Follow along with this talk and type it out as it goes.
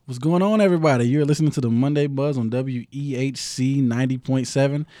What's going on, everybody? You're listening to the Monday Buzz on WEHC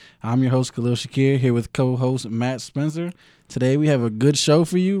 90.7. I'm your host, Khalil Shakir, here with co-host Matt Spencer. Today we have a good show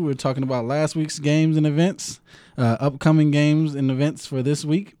for you. We're talking about last week's games and events, upcoming games and events for this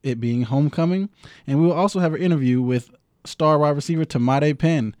week, it being homecoming. And we will also have an interview with star wide receiver Tmahdae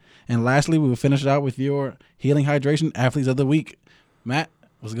Penn. And lastly, we will finish it out with your Healing Hydration Athletes of the Week. Matt,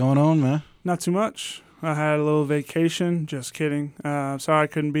 what's going on, man? Not too much. I had a little vacation. Just kidding. Sorry I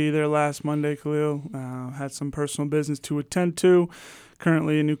couldn't be there last Monday, Khalil. Had some personal business to attend to.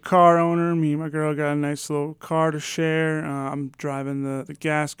 Currently a new car owner. Me and my girl got a nice little car to share. I'm driving the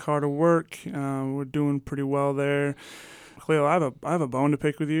gas car to work. We're doing pretty well there. Khalil, I have a bone to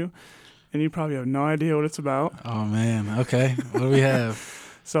pick with you, and you probably have no idea what it's about. Oh, man. Okay. What do we have?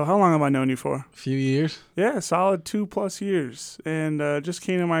 So how long have I known you for? A few years. Yeah, solid 2+ years. And just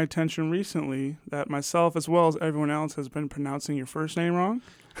came to my attention recently that myself, as well as everyone else, has been pronouncing your first name wrong.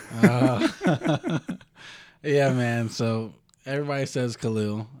 Yeah, man. So everybody says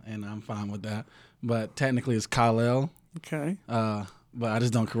Khalil, and I'm fine with that. But technically it's Khalil. Okay. But I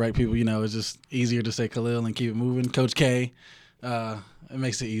just don't correct people. You know, it's just easier to say Khalil and keep it moving. Coach K, it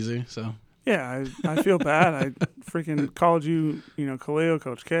makes it easier, so. Yeah, I feel bad. I freaking called you, Khalil,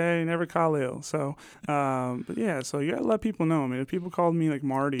 Coach K, never Khalil. So, but yeah, so you got to let people know. I mean, if people called me like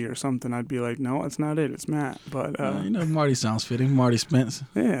Marty or something, I'd be like, no, that's not it. It's Matt. But, Marty sounds fitting. Marty Spence.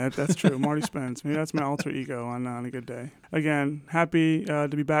 Yeah, that's true. Marty Spence. Maybe that's my alter ego on a good day. Again, happy to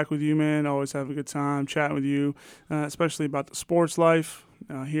be back with you, man. Always have a good time chatting with you, especially about the sports life.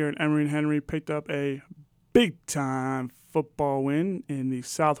 Here at Emory and Henry, picked up a big-time football win in the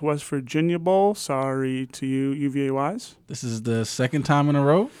Southwest Virginia Bowl. Sorry to you, UVA-wise. This is the second time in a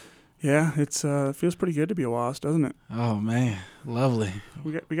row? Yeah, it feels pretty good to be a Wasp, doesn't it? Oh, man. Lovely.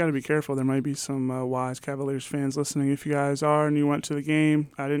 We got to be careful. There might be some Wise Cavaliers fans listening. If you guys are and you went to the game,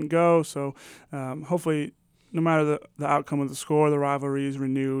 I didn't go. So hopefully, no matter the outcome of the score, the rivalry is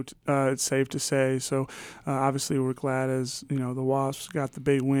renewed. It's safe to say. So, obviously, we're glad as the Wasps got the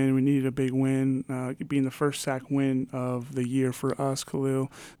big win. We needed a big win, being the first SAC win of the year for us,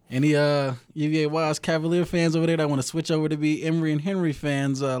 Khalil. Any UVA Wise Cavalier fans over there that want to switch over to be Emory and Henry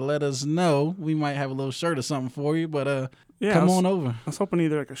fans, let us know. We might have a little shirt or something for you, but come on over. I was hoping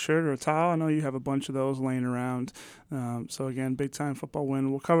either like a shirt or a towel. I know you have a bunch of those laying around. So, again, big-time football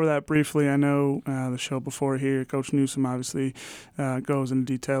win. We'll cover that briefly. I know the show before here, Coach Newsom obviously goes into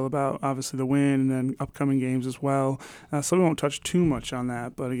detail about, obviously, the win and then upcoming games as well. So we won't touch too much on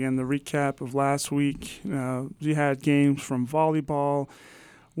that. But, again, the recap of last week, we had games from volleyball,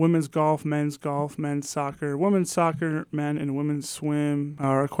 women's golf, men's soccer, women's soccer, men and women's swim.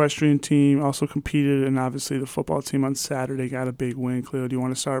 Our equestrian team also competed, and obviously the football team on Saturday got a big win. Cleo, do you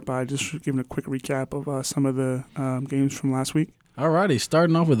want to start by just giving a quick recap of some of the games from last week? Alrighty,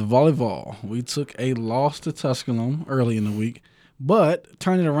 starting off with volleyball. We took a loss to Tusculum early in the week, but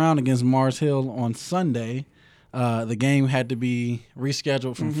turned it around against Mars Hill on Sunday. The game had to be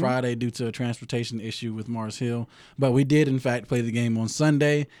rescheduled from Friday due to a transportation issue with Mars Hill. But we did, in fact, play the game on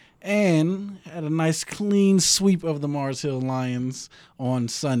Sunday and had a nice clean sweep of the Mars Hill Lions on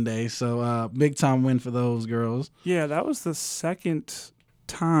Sunday. So big-time win for those girls. Yeah, that was the second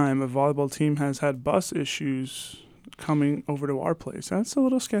time a volleyball team has had bus issues coming over to our place. That's a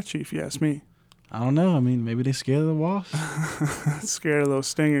little sketchy, if you ask me. I don't know. I mean, maybe they're scared of the Wasps. Scared of those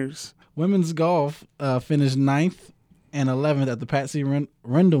stingers. Women's golf finished 9th and 11th at the Patsy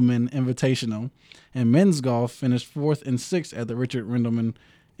Rendleman Invitational, and men's golf finished 4th and 6th at the Richard Rendleman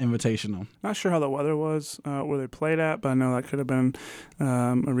Invitational. Not sure how the weather was where they played at, but I know that could have been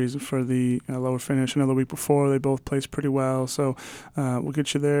a reason for the lower finish. I know the week before they both placed pretty well, so we'll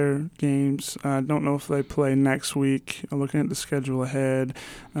get you their games. I don't know if they play next week. Looking at the schedule ahead,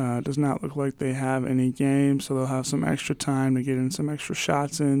 does not look like they have any games, so they'll have some extra time to get in some extra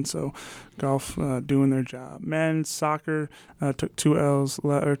shots in. So golf doing their job. Men's soccer took two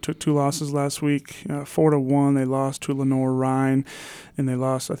losses last week. 4-1, they lost to Lenore Rhine, and they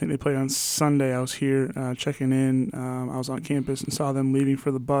lost. I think they played on Sunday. I was here checking in. I was on campus and saw them leaving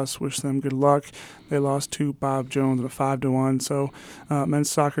for the bus. Wish them good luck. They lost to Bob Jones at a 5-1. So men's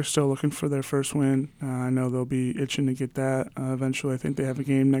soccer still looking for their first win. I know they'll be itching to get that eventually. I think they have a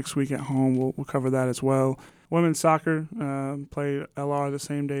game next week at home. We'll cover that as well. Women's soccer played LR the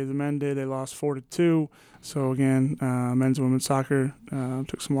same day the men did. They lost 4-2. So, again, men's and women's soccer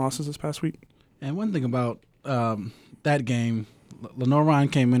took some losses this past week. And one thing about that game, Lenore Ryan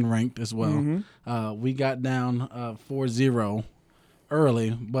came in ranked as well. Mm-hmm. We got down 4-0 early,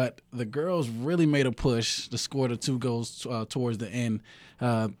 but the girls really made a push to score the 2 goals towards the end.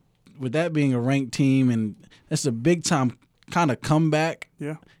 With that being a ranked team, and it's a big-time kind of comeback.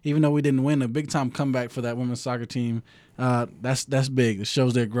 Yeah. Even though we didn't win, a big-time comeback for that women's soccer team. That's big. It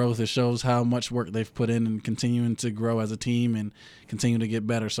shows their growth. It shows how much work they've put in and continuing to grow as a team and continue to get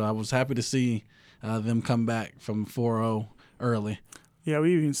better. So I was happy to see them come back from 4-0 early. Yeah,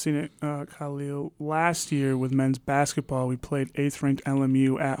 we even seen it, Khalil. Last year with men's basketball, we played 8th-ranked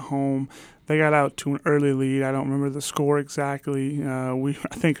LMU at home. They got out to an early lead. I don't remember the score exactly. I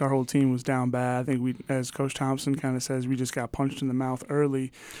think our whole team was down bad. I think we, as Coach Thompson kind of says, we just got punched in the mouth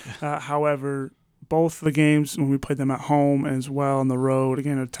early. However, both the games when we played them at home as well on the road,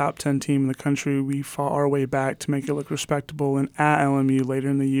 again, a top 10 team in the country, we fought our way back to make it look respectable. And at LMU later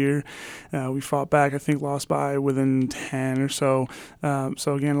in the year, we fought back, I think lost by within 10 or so.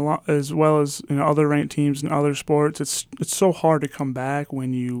 So again, a lot, as well as other ranked teams in other sports, it's so hard to come back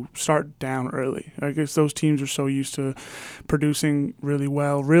when you start down early. I guess those teams are so used to producing really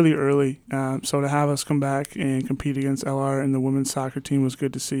well, really early. So to have us come back and compete against LR and the women's soccer team was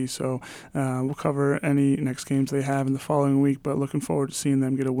good to see. So we'll cover any next games they have in the following week, but looking forward to seeing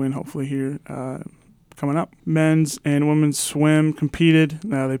them get a win hopefully here coming up. Men's and women's swim competed.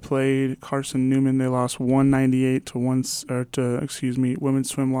 They played Carson Newman. They lost 198 to women's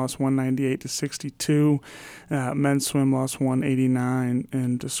swim lost 198 to 62. Men's swim lost 189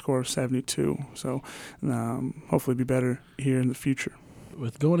 and a score of 72. So hopefully be better here in the future.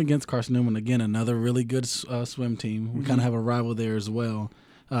 With going against Carson Newman, again, another really good swim team. We kind of have a rival there as well.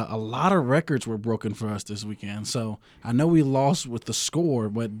 A lot of records were broken for us this weekend. So I know we lost with the score,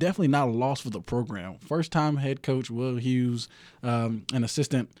 but definitely not a loss for the program. First-time head coach Will Hughes and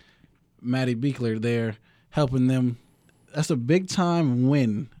assistant Maddie Beekler there helping them. That's a big-time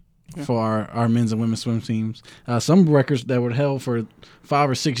win for our men's and women's swim teams. Some records that were held for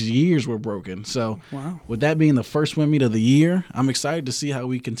 5 or 6 years were broken. So with that being the first swim meet of the year, I'm excited to see how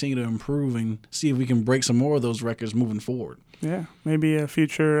we continue to improve and see if we can break some more of those records moving forward. Yeah, maybe a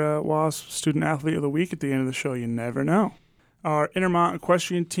future WASP Student Athlete of the Week at the end of the show. You never know. Our Intermont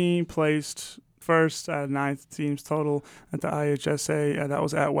equestrian team placed first out of 9 teams total at the IHSA. That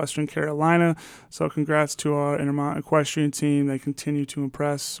was at Western Carolina. So congrats to our Intermont equestrian team. They continue to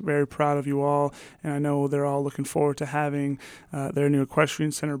impress. Very proud of you all. And I know they're all looking forward to having their new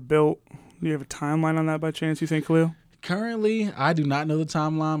equestrian center built. Do you have a timeline on that by chance, you think, Khalil? Currently, I do not know the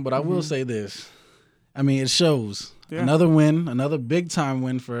timeline, but I will say this. I mean, it shows. Yeah. Another win, another big-time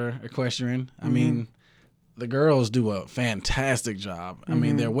win for equestrian. I mean, the girls do a fantastic job. I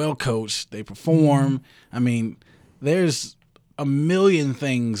mean, they're well coached. They perform. I mean, there's a million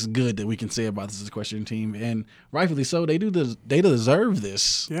things good that we can say about this equestrian team, and rightfully so. They deserve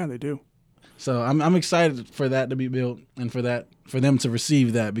this. Yeah, they do. So I'm excited for that to be built and for them to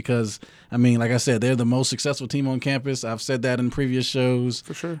receive that because, I mean, like I said, they're the most successful team on campus. I've said that in previous shows.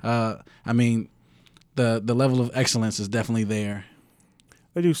 For sure. I mean, the level of excellence is definitely there.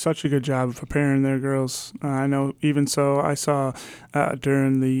 They do such a good job of preparing their girls. I know, even so, I saw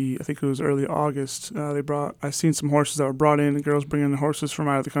during I think it was early August, I seen some horses that were brought in, the girls bringing the horses from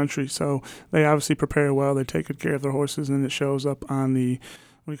out of the country. So they obviously prepare well. They take good care of their horses, and it shows up on the,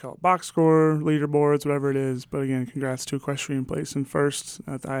 what do you call it, box score, leaderboards, whatever it is. But again, congrats to equestrian placing first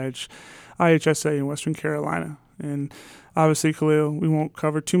at the IHSA in Western Carolina. And obviously, Khalil, we won't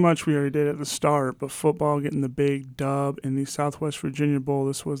cover too much. We already did at the start, but football getting the big dub in the Southwest Virginia Bowl.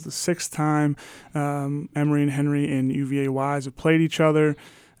 This was the 6th time Emory and Henry and UVA Wise have played each other.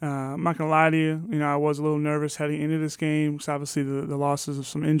 I'm not going to lie to you. I was a little nervous heading into this game because obviously the losses of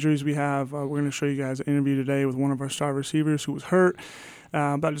some injuries we have. We're going to show you guys an interview today with one of our star receivers who was hurt.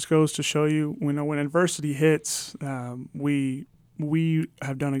 That just goes to show you, when adversity hits, we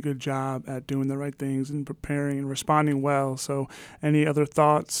have done a good job at doing the right things and preparing and responding well. So any other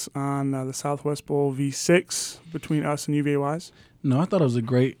thoughts on the Southwest Bowl V6 between us and UVA Wise? No, I thought it was a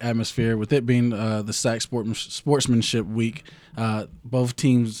great atmosphere with it being the SAC Sportsmanship Week. Both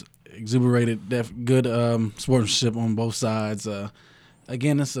teams exuberated good sportsmanship on both sides.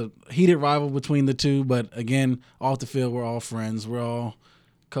 Again, it's a heated rival between the two, but again, off the field, we're all friends. We're all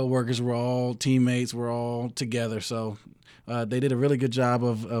co-workers. We're all teammates. We're all together. So they did a really good job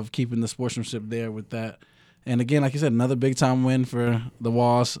of keeping the sportsmanship there with that. And again, like you said, another big-time win for the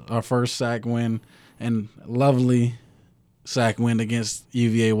Wasps, our first SAC win, and lovely SAC win against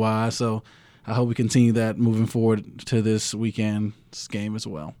UVA-Y. So I hope we continue that moving forward to this weekend's game as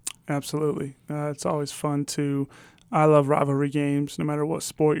well. Absolutely. It's always fun I love rivalry games, no matter what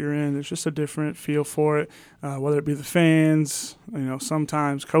sport you're in. There's just a different feel for it, whether it be the fans.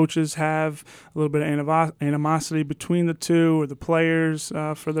 Sometimes coaches have a little bit of animosity between the two or the players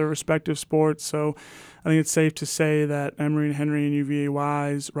for their respective sports. So I think it's safe to say that Emory and Henry and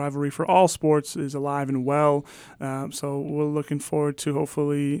UVA-Y's rivalry for all sports is alive and well. So we're looking forward to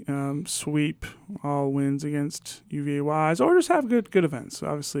hopefully sweep all wins against UVA-Y's or just have good events.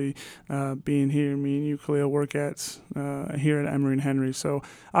 Obviously, being here, me and you, Khalil, work at here at Emory and Henry. So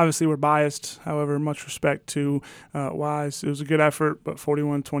obviously we're biased. However, much respect to Y's. It was a good effort, but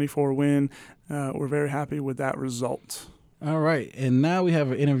 41-24 win. We're very happy with that result. All right, and now we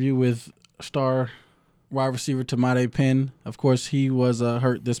have an interview with star wide receiver Tmahdae Penn. Of course, he was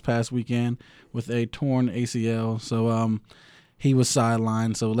hurt this past weekend with a torn ACL, so he was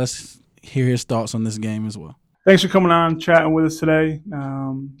sidelined. So let's hear his thoughts on this game as well. Thanks for coming on, chatting with us today.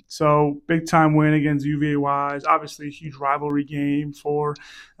 So big time win against UVA-Y's. Obviously, a huge rivalry game for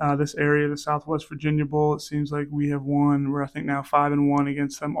this area, the Southwest Virginia Bowl. It seems like we have won. We're, I think, now 5-1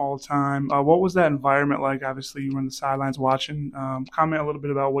 against them all time. What was that environment like? Obviously, you were on the sidelines watching. Comment a little bit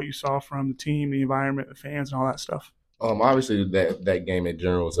about what you saw from the team, the environment, the fans, and all that stuff. Obviously, that game in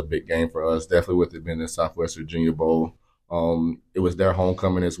general was a big game for us. Definitely with it being the Southwest Virginia Bowl. It was their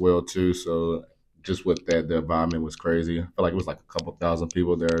homecoming as well too. So just with that, the environment was crazy. I feel like it was like a couple thousand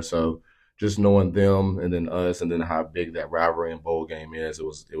people there. So just knowing them and then us and then how big that rivalry and bowl game is, it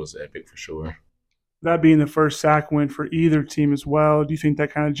was epic for sure. That being the first SAC win for either team as well, do you think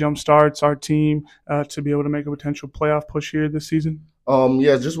that kind of jump starts our team to be able to make a potential playoff push here this season?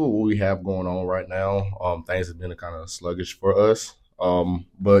 Yeah, just what we have going on right now. Things have been kind of sluggish for us.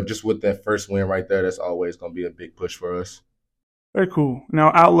 But just with that first win right there, that's always going to be a big push for us. Very cool.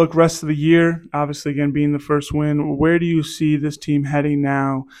 Now, outlook rest of the year, obviously, again, being the first win, where do you see this team heading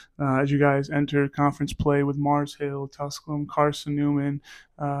now as you guys enter conference play with Mars Hill, Tusculum, Carson Newman,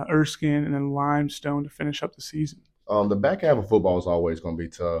 Erskine, and then Limestone to finish up the season? The back half of football is always going to be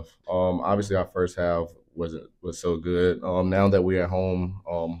tough. Obviously, our first half was so good. Now that we're at home,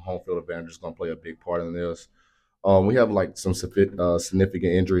 home field advantage is going to play a big part in this. We have like some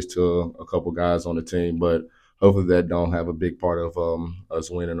significant injuries to a couple guys on the team, but hopefully that don't have a big part of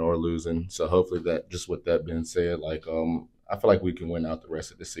us winning or losing. So hopefully that, just with that being said, like I feel like we can win out the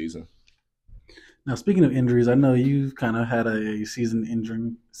rest of the season. Now, speaking of injuries, I know you've kind of had a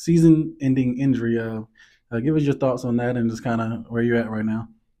season-ending injury. Give us your thoughts on that and just kind of where you're at right now.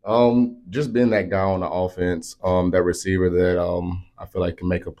 Just being that guy on the offense, that receiver that I feel like can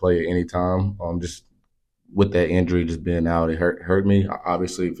make a play at any time. Just with that injury, just being out, it hurt me,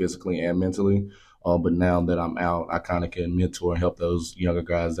 obviously physically and mentally. But now that I'm out, I kind of can mentor and help those younger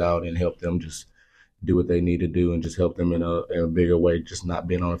guys out and help them just do what they need to do and just help them in a bigger way, just not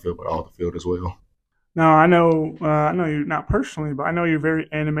being on the field, but off the field as well. Now, I know you not personally, but I know you're very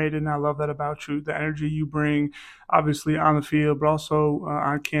animated, and I love that about you. The energy you bring, obviously on the field, but also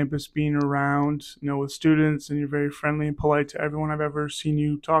on campus, being around, with students, and you're very friendly and polite to everyone I've ever seen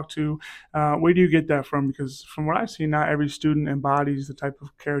you talk to. Where do you get that from? Because from what I've seen, not every student embodies the type of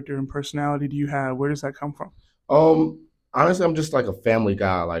character and personality do you have. Where does that come from? Honestly, I'm just like a family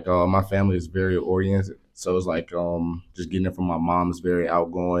guy. Like my family is very oriented, so it's like just getting it from my mom is very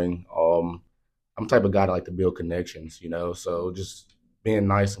outgoing. I'm the type of guy that like to build connections, so just being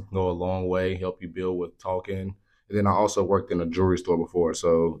nice can go a long way, help you build with talking. And then I also worked in a jewelry store before,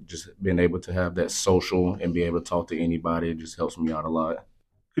 so just being able to have that social and be able to talk to anybody just helps me out a lot.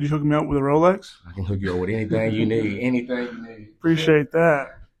 Could you hook me up with a Rolex? I can hook you up with anything you need, Appreciate that.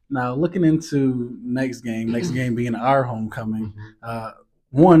 Now, looking into next game being our homecoming,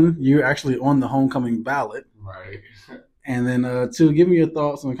 one, you're actually on the homecoming ballot. Right. And then, two, give me your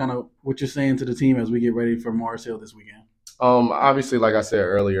thoughts on kind of what you're saying to the team as we get ready for Mars Hill this weekend. Obviously, like I said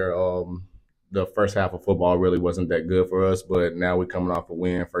earlier, the first half of football really wasn't that good for us, but now we're coming off a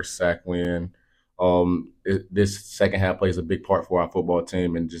win, first SAC win. This second half plays a big part for our football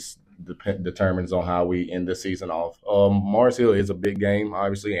team and just determines on how we end the season off. Mars Hill is a big game,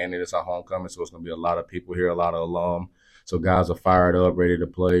 obviously, and it is our homecoming, so it's going to be a lot of people here, a lot of alum. So guys are fired up, ready to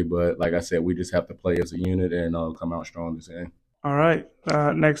play. But like I said, we just have to play as a unit and come out strong this game. All right.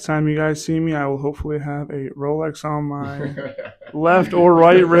 Next time you guys see me, I will hopefully have a Rolex on my left or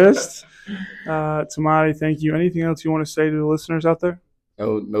right wrist. Tmahdae, thank you. Anything else you want to say to the listeners out there?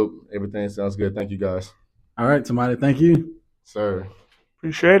 Oh, nope. Everything sounds good. Thank you, guys. All right, Tmahdae, thank you. Sir.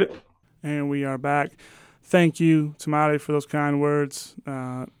 Appreciate it. And we are back. Thank you, Tmahdae, for those kind words.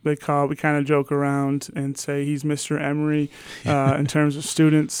 We kind of joke around and say he's Mr. Emory in terms of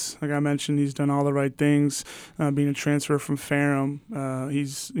students. Like I mentioned, he's done all the right things. Being a transfer from Ferrum,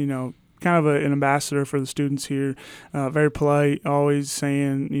 he's kind of an ambassador for the students here. Very polite, always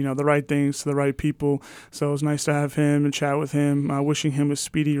saying, the right things to the right people. So it was nice to have him and chat with him, wishing him a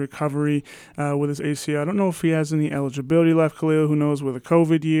speedy recovery with his ACL. I don't know if he has any eligibility left, Khalil. Who knows, with a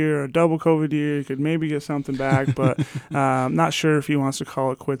COVID year or a double COVID year, he could maybe get something back, but I'm not sure if he wants to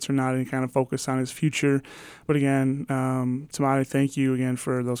call it quits or not and kind of focus on his future. But again, Tmahdae, thank you again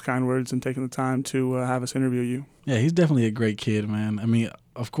for those kind words and taking the time to have us interview you. Yeah, he's definitely a great kid, man. I mean,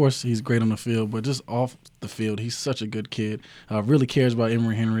 of course, he's great on the field, but just off the field, he's such a good kid. Really cares about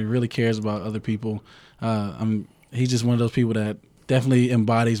Emory Henry, really cares about other people. He's just one of those people that definitely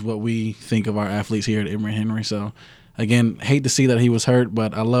embodies what we think of our athletes here at Emory Henry. So, again, hate to see that he was hurt,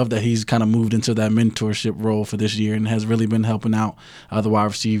 but I love that he's kind of moved into that mentorship role for this year and has really been helping out the wide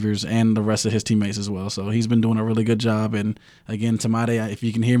receivers and the rest of his teammates as well. So he's been doing a really good job. And, again, Tmahdae, if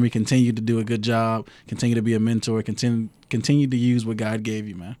you can hear me, continue to do a good job, continue to be a mentor, continue to use what God gave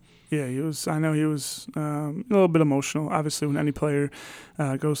you, man. Yeah, I know he was a little bit emotional. Obviously, when any player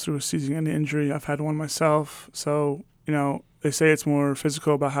goes through a season-ending injury, I've had one myself. So, they say it's more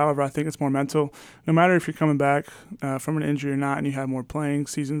physical, but however, I think it's more mental. No matter if you're coming back from an injury or not, and you have more playing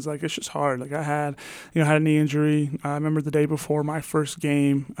seasons, it's just hard. I had a knee injury. I remember the day before my first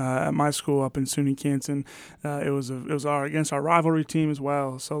game at my school up in SUNY Canton. It was against our rivalry team as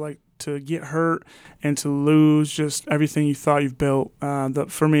well. So to get hurt and to lose just everything you thought you've built.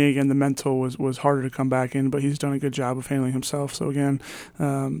 For me, again, the mental was harder to come back in, but he's done a good job of handling himself. So again,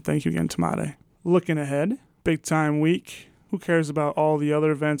 thank you again, Tmahdae. Looking ahead, big time week. Who cares about all the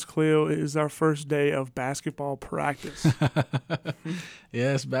other events, Cleo? It is our first day of basketball practice.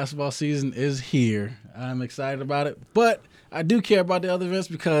 Yes, basketball season is here. I'm excited about it, but I do care about the other events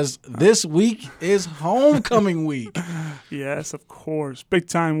because this week is homecoming week. Yes, of course. Big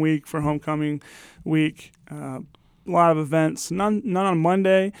time week for homecoming week. A lot of events, none on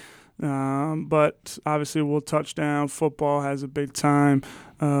Monday. But obviously we'll touch down. Football has a big time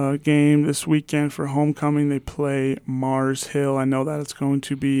game this weekend for homecoming. They play Mars Hill. I know that it's going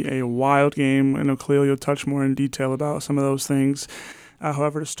to be a wild game. I know Cleo, you'll touch more in detail about some of those things.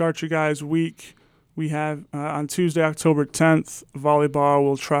 However, to start your guys' week, we have on Tuesday, October 10th, volleyball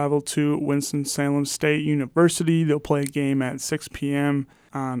will travel to Winston-Salem State University. They'll play a game at 6 p.m.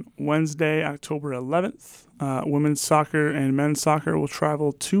 On Wednesday, October 11th, women's soccer and men's soccer will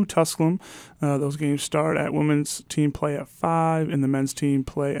travel to Tusculum. Those games start at women's team play at 5 and the men's team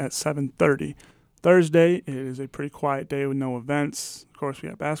play at 7:30. Thursday, it is a pretty quiet day with no events. Of course, we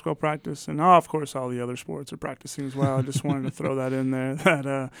have basketball practice, and of course, all the other sports are practicing as well. I just wanted to throw that in there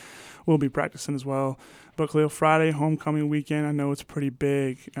that we'll be practicing as well. But Khalil, Friday, homecoming weekend, I know it's pretty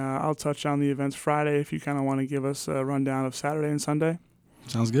big. I'll touch on the events Friday if you kind of want to give us a rundown of Saturday and Sunday.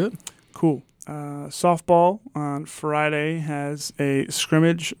 Sounds good. Cool. Softball on Friday has a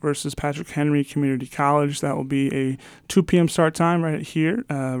scrimmage versus Patrick Henry Community College. That will be a 2 p.m. start time right here,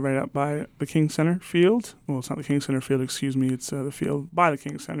 right up by the King Center field. Well, it's not the King Center field, excuse me. It's the field by the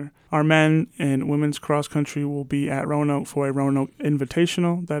King Center. Our men and women's cross country will be at Roanoke for a Roanoke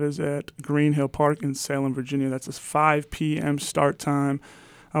Invitational. That is at Green Hill Park in Salem, Virginia. That's a 5 p.m. start time.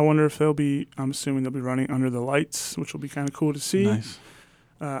 I wonder if I'm assuming they'll be running under the lights, which will be kind of cool to see. Nice.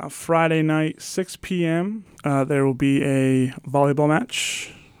 Friday night, 6 p.m., there will be a volleyball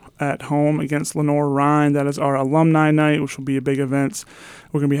match at home against Lenore-Rhine. That is our alumni night, which will be a big event.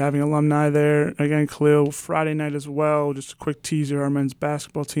 We're going to be having alumni there. Again, Khalil, Friday night as well. Just a quick teaser, our men's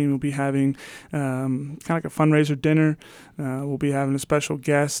basketball team will be having kind of like a fundraiser dinner. We'll be having a special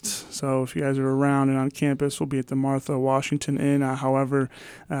guest. So if you guys are around and on campus, we'll be at the Martha Washington Inn. However,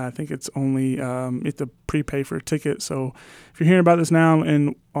 I think it's only you have to prepay for a ticket. So if you're hearing about this now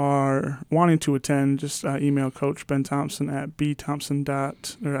and are wanting to attend, just email Coach Ben Thompson at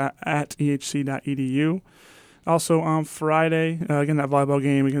ehc.edu. Also on Friday, again, that volleyball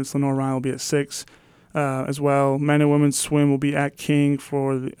game against Lenore-Rhine will be at 6 as well. Men and women's swim will be at King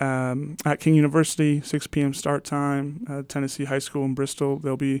at King University, 6 p.m. start time. Tennessee High School in Bristol,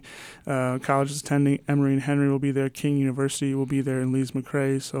 there'll be colleges attending. Emory and Henry will be there. King University will be there, and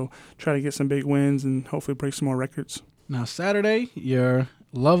Leeds-McRae. So try to get some big wins and hopefully break some more records. Now, Saturday, your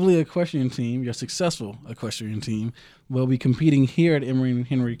lovely equestrian team, your successful equestrian team, will be competing here at Emory and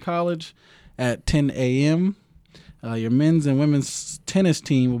Henry College at 10 a.m. Your men's and women's tennis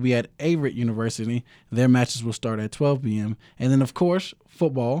team will be at Averett University. Their matches will start at 12 p.m. And then, of course,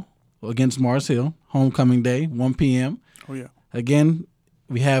 football against Mars Hill, homecoming day, 1 p.m. Oh, yeah. Again,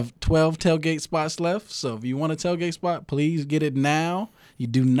 we have 12 tailgate spots left. So if you want a tailgate spot, please get it now. You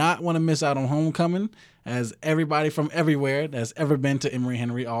do not want to miss out on homecoming, as everybody from everywhere that's ever been to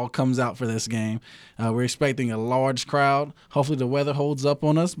Emory-Henry all comes out for this game. We're expecting a large crowd. Hopefully the weather holds up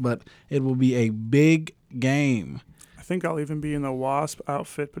on us, but it will be a big game. I think I'll even be in the Wasp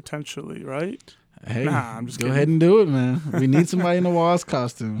outfit potentially, right? Hey, nah, I'm just go kidding. ahead and do it, man. We need somebody in the Wasp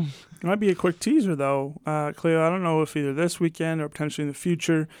costume. It might be a quick teaser, though. Cleo, I don't know if either this weekend or potentially in the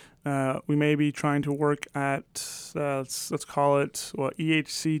future, we may be trying to work at, let's call it,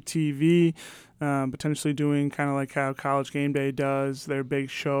 EHC TV, potentially doing kind of like how College Game Day does, their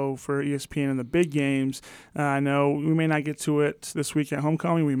big show for ESPN and the big games. I know we may not get to it this week at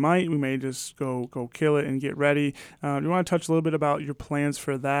homecoming. We may just go kill it and get ready. Do you want to touch a little bit about your plans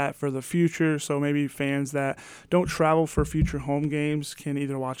for that for the future? So maybe fans that don't travel for future home games can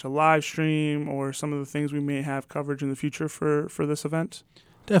either watch a live stream or some of the things we may have coverage in the future for this event?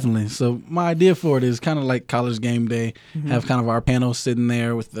 Definitely. So my idea for it is kind of like College Game Day, have kind of our panel sitting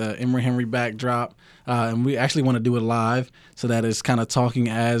there with the Emory-Henry backdrop, and we actually want to do it live, so that it's kind of talking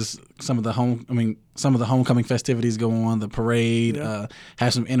as some of the homecoming festivities go on, the parade,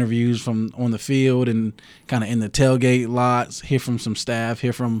 have some interviews from on the field and kind of in the tailgate lots, hear from some staff,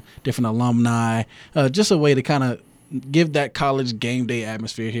 hear from different alumni, just a way to kind of give that College Game Day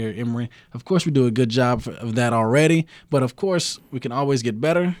atmosphere here at Emory. Of course, we do a good job of that already, but of course, we can always get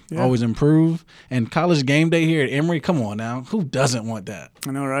better, always improve. And College Game Day here at Emory, come on now, who doesn't want that?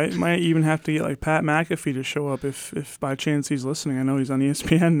 I know, right? Might even have to get like Pat McAfee to show up if by chance he's listening. I know he's on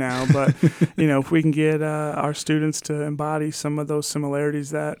ESPN now, but if we can get our students to embody some of those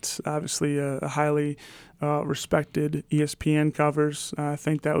similarities that obviously a highly respected ESPN covers, I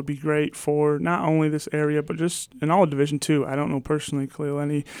think that would be great for not only this area but just in all of Division II. I don't know personally, Khalil,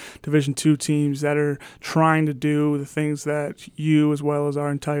 any Division II teams that are trying to do the things that you as well as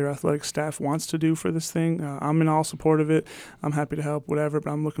our entire athletic staff wants to do for this thing. I'm in all support of it. I'm happy to help, whatever, but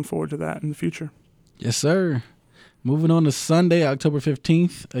I'm looking forward to that in the future. Yes, sir. Moving on to Sunday, October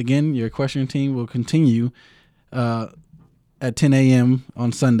 15th. Again, your equestrian team will continue at 10 a.m.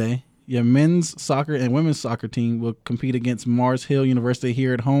 on Sunday. Your men's soccer and women's soccer team will compete against Mars Hill University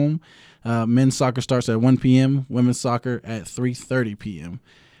here at home. Men's soccer starts at 1 p.m., women's soccer at 3:30 p.m.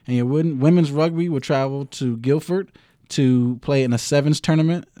 And your women's rugby will travel to Guilford to play in a sevens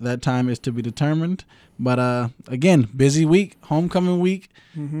tournament. That time is to be determined. But again, busy week, homecoming week.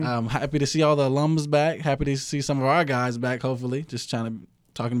 Happy to see all the alums back. Happy to see some of our guys back, hopefully. Just talking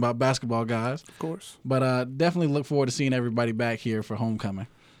about basketball guys. Of course. But definitely look forward to seeing everybody back here for homecoming.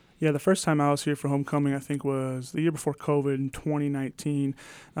 Yeah, the first time I was here for homecoming, I think, was the year before COVID in 2019.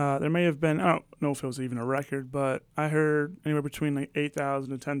 There may have been, I don't know if it was even a record, but I heard anywhere between like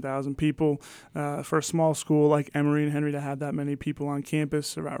 8,000 to 10,000 people. For a small school like Emory-Henry to have that many people on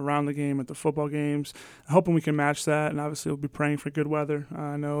campus around the game at the football games. I'm hoping we can match that, and obviously we'll be praying for good weather.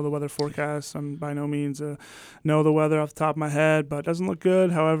 I know the weather forecast. I'm by no means know the weather off the top of my head, but it doesn't look good.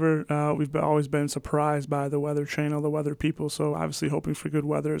 However, we've always been surprised by the weather channel, the weather people, so obviously hoping for good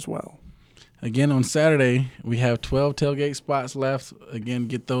weather as well. Again, on Saturday, we have 12 tailgate spots left. Again,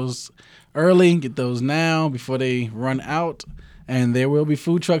 get those early, get those now before they run out. And there will be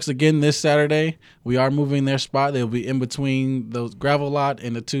food trucks again this Saturday. We are moving their spot. They'll be in between those gravel lot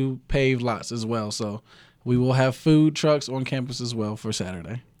and the two paved lots as well. So we will have food trucks on campus as well for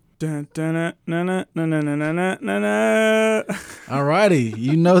Saturday. All righty.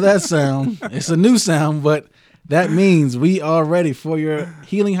 You know that sound. It's a new sound, but that means we are ready for your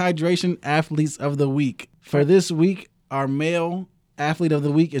Healing Hydration Athletes of the Week. For this week, our male athlete of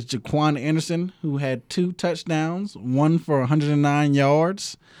the week is Jaquan Anderson, who had 2 touchdowns, one for 109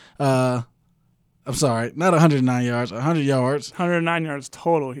 yards. I'm sorry, not 109 yards, 100 yards. 109 yards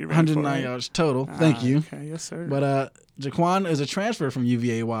total. He ran 109 yards total. Thank you. Okay, yes, sir. But Jaquan is a transfer from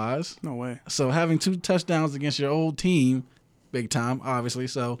UVA-wise. No way. So having 2 touchdowns against your old team, big time, obviously.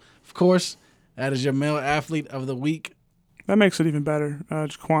 So, of course, that is your male athlete of the week. That makes it even better.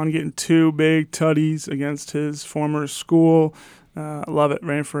 Jaquan getting 2 big tutties against his former school. Love it.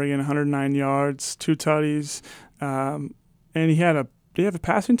 Ran for, again, 109 yards, 2 tutties. And he had did he have a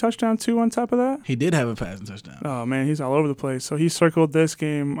passing touchdown, too, on top of that? He did have a passing touchdown. Oh, man, he's all over the place. So he circled this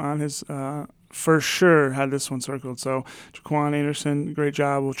game on his for sure had this one circled. So Jaquan Anderson, great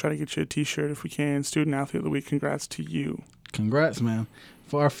job. We'll try to get you a T-shirt if we can. Student Athlete of the Week, congrats to you. Congrats, man.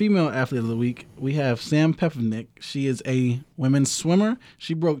 For our female athlete of the week, we have Sam Peppernick. She is a women's swimmer.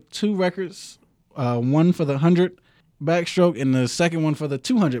 She broke 2 records, one for the 100 backstroke and the second one for the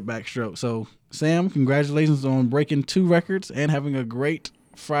 200 backstroke. So, Sam, congratulations on breaking 2 records and having a great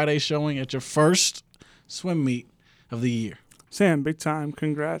Friday showing at your first swim meet of the year. Sam, big time.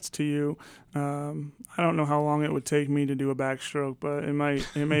 Congrats to you. I don't know how long it would take me to do a backstroke, but it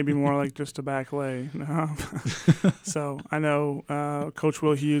may be more like just a back lay. So I know Coach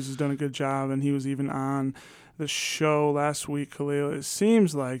Will Hughes has done a good job, and he was even on the show last week, Khalil. It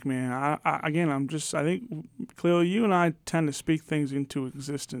seems like, man, I think, Khalil, you and I tend to speak things into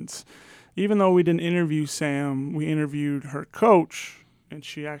existence. Even though we didn't interview Sam, we interviewed her coach, and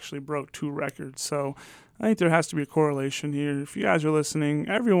she actually broke 2 records. So I think there has to be a correlation here. If you guys are listening,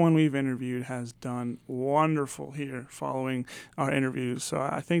 everyone we've interviewed has done wonderful here following our interviews. So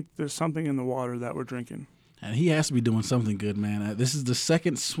I think there's something in the water that we're drinking. And he has to be doing something good, man. This is the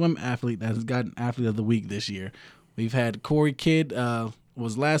second swim athlete that has gotten Athlete of the Week this year. We've had Corey Kidd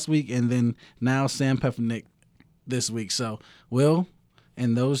was last week, and then now Sam Peffernick this week. So, Will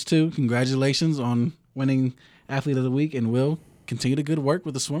and those two, congratulations on winning Athlete of the Week, and Will, continue the good work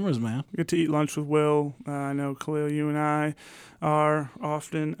with the swimmers, man. Get to eat lunch with Will. I know, Khalil, you and I are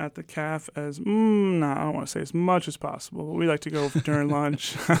often at the CAF I don't want to say as much as possible, but we like to go during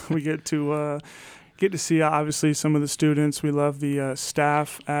lunch. We get to see, obviously, some of the students. We love the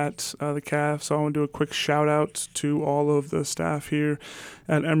staff at the CAF, so I want to do a quick shout-out to all of the staff here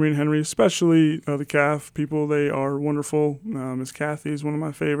at Emory and Henry, especially the CAF people. They are wonderful. Miss Kathy is one of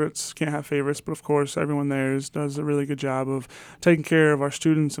my favorites. Can't have favorites, but, of course, everyone there does a really good job of taking care of our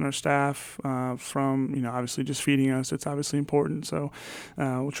students and our staff from, obviously just feeding us. It's obviously important, so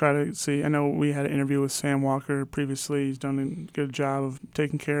we'll try to see. I know we had an interview with Sam Walker previously. He's done a good job of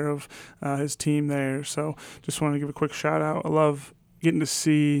taking care of his team there. So just want to give a quick shout out. I love getting to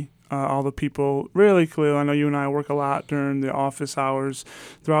see all the people. Really, Khalil, I know you and I work a lot during the office hours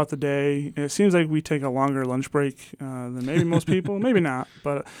throughout the day. It seems like we take a longer lunch break than maybe most people. Maybe not,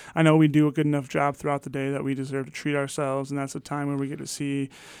 but I know we do a good enough job throughout the day that we deserve to treat ourselves, and that's a time where we get to see,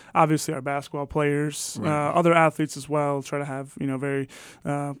 obviously, our basketball players, Right. Other athletes as well, try to have, very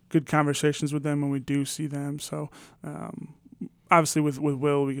good conversations with them when we do see them. So, obviously, with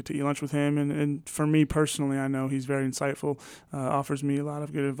Will, we get to eat lunch with him. And for me personally, I know he's very insightful, offers me a lot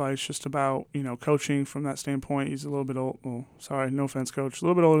of good advice just about, coaching from that standpoint. He's a little bit old. Well, sorry, no offense, Coach. A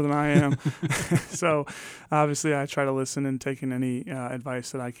little bit older than I am. So, obviously, I try to listen and take in any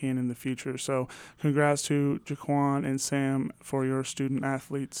advice that I can in the future. So, congrats to Jaquan and Sam for your Student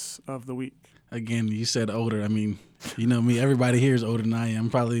Athletes of the Week. Again, you said older. I mean, you know me, everybody here is older than I am.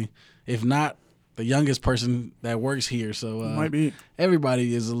 Probably, if not, the youngest person that works here. So Might be.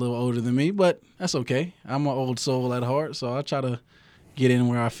 Everybody is a little older than me, but that's okay. I'm an old soul at heart, so I try to get in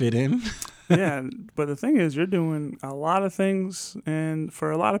where I fit in. Yeah, but the thing is, you're doing a lot of things, and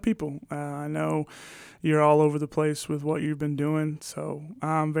for a lot of people, I know you're all over the place with what you've been doing. So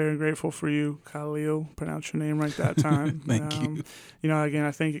I'm very grateful for you, Khalil. Pronounce your name right that time. Thank you. Again,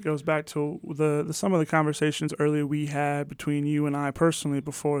 I think it goes back to the some of the conversations earlier we had between you and I personally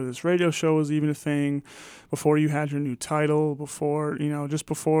before this radio show was even a thing, before you had your new title, before, just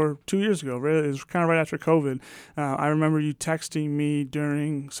before 2 years ago. Really, it was kind of right after COVID. I remember you texting me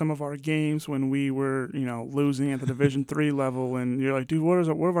during some of our games when we were, losing at the Division III level, and you're like, dude, what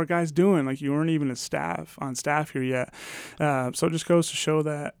are our guys doing? Like, you weren't even on staff here yet. So it just goes to show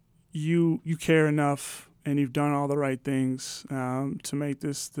that you care enough and you've done all the right things to make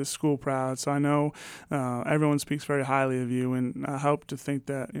this school proud. So I know everyone speaks very highly of you, and I hope to think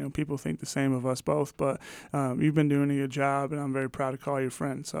that people think the same of us both. But you've been doing a good job, and I'm very proud to call you a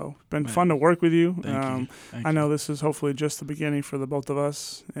friend. So it's been fun to work with you. Thank you. I know this is hopefully just the beginning for the both of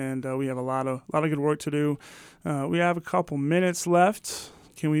us, and we have a lot of good work to do. We have a couple minutes left.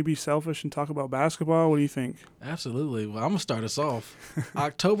 Can we be selfish and talk about basketball? What do you think? Absolutely. Well, I'm going to start us off.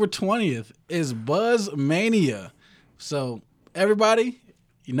 October 20th is Buzz Mania. So, everybody,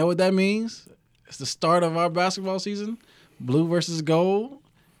 you know what that means? It's the start of our basketball season. Blue versus gold.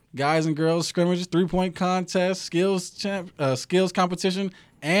 Guys and girls scrimmages, 3-point contest, skills competition,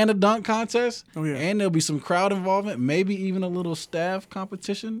 and a dunk contest. Oh, yeah. And there'll be some crowd involvement, maybe even a little staff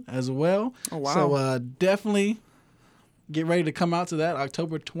competition as well. Oh, wow. So, definitely get ready to come out to that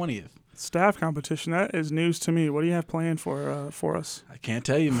October 20th. Staff competition, that is news to me. What do you have planned for us? I can't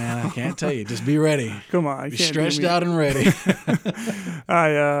tell you, man. I can't tell you. Just be ready. Come on. Be stretched out and ready.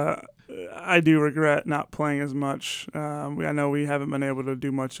 I do regret not playing as much. I know we haven't been able to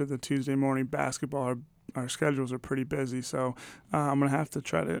do much of the Tuesday morning basketball. Our schedules are pretty busy, so I'm going to have to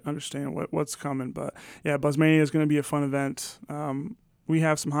try to understand what's coming. But, yeah, Buzzmania is going to be a fun event. we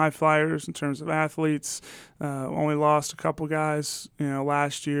have some high flyers in terms of athletes. Only lost a couple guys,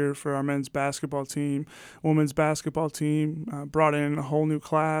 last year for our men's basketball team. Women's basketball team brought in a whole new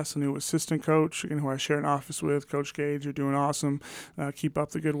class, a new assistant coach, who I share an office with, Coach Gage. You're doing awesome. Keep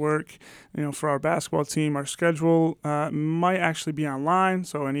up the good work. For our basketball team, our schedule might actually be online,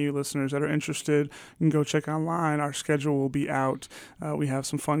 so any of you listeners that are interested, you can go check online. Our schedule will be out. We have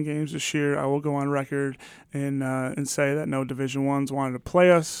some fun games this year. I will go on record and say that no Division I's wanted to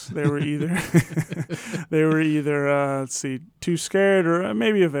play us. They were either too scared, or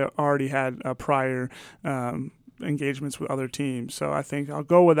maybe have already had a prior engagements with other teams. So I think I'll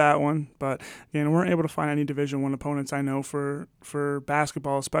go with that one. But again, we weren't able to find any Division I opponents. I know for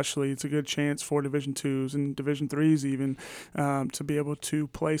basketball especially, it's a good chance for Division IIs and Division IIIs even to be able to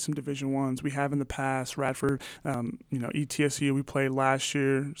play some Division I's. We have in the past. Radford, ETSU we played last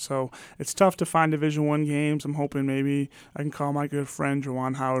year. So it's tough to find Division I games. I'm hoping maybe I can call my good friend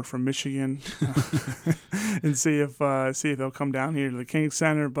Jawan Howard from Michigan and see if they'll come down here to the King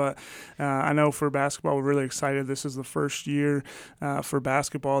Center. But I know for basketball, we're really excited. This is the first year for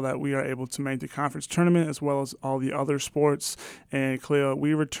basketball that we are able to make the conference tournament as well as all the other sports. And Khalil,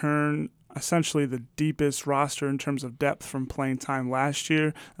 we return essentially the deepest roster in terms of depth from playing time last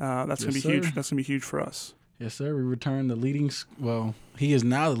year. That's going to be huge. That's going to be huge for us. Yes, sir. We returned the leading. Well, he is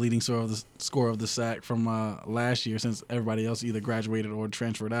now the leading scorer of the SAC from last year, since everybody else either graduated or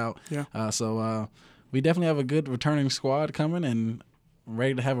transferred out. Yeah. So we definitely have a good returning squad coming, and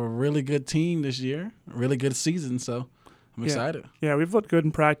ready to have a really good team this year, a really good season. So I'm excited. Yeah, we've looked good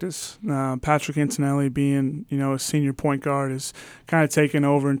in practice. Patrick Antonelli being, a senior point guard is kind of taking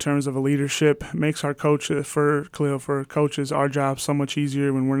over in terms of a leadership. Makes our coaches, for coaches, our job so much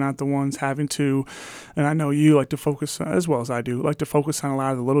easier when we're not the ones having to, and I know you like to focus, as well as I do, like to focus on a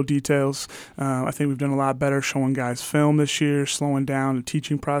lot of the little details. I think we've done a lot better showing guys film this year, slowing down the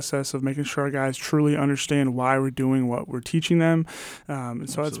teaching process of making sure our guys truly understand why we're doing what we're teaching them. And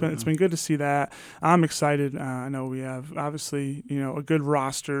so it's been good to see that. I'm excited. I know we have obviously, a good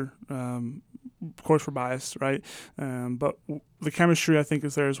roster. Of course, we're biased, right? But the chemistry, I think,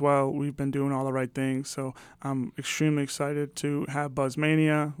 is there as well. We've been doing all the right things, so I'm extremely excited to have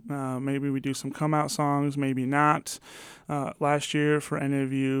Buzzmania. Maybe we do some come-out songs, maybe not. Last year, for any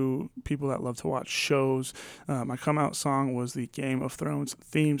of you people that love to watch shows, my come-out song was the Game of Thrones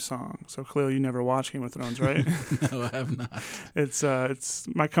theme song. So, Khalil, you never watched Game of Thrones, right? No, I have not. It's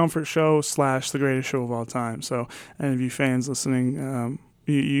my comfort show / the greatest show of all time. So, any of you fans listening,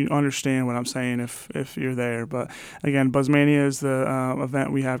 you understand what I'm saying if you're there. But again, Buzzmania is the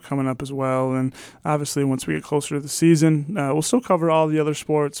event we have coming up as well. And obviously, once we get closer to the season, we'll still cover all the other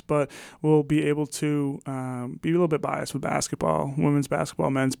sports, but we'll be able to be a little bit biased with basketball, women's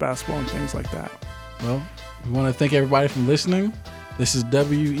basketball, men's basketball, and things like that. Well, we want to thank everybody for listening. This is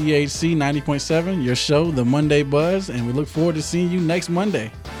WEHC 90.7, your show, The Monday Buzz, and we look forward to seeing you next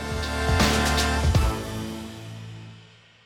Monday.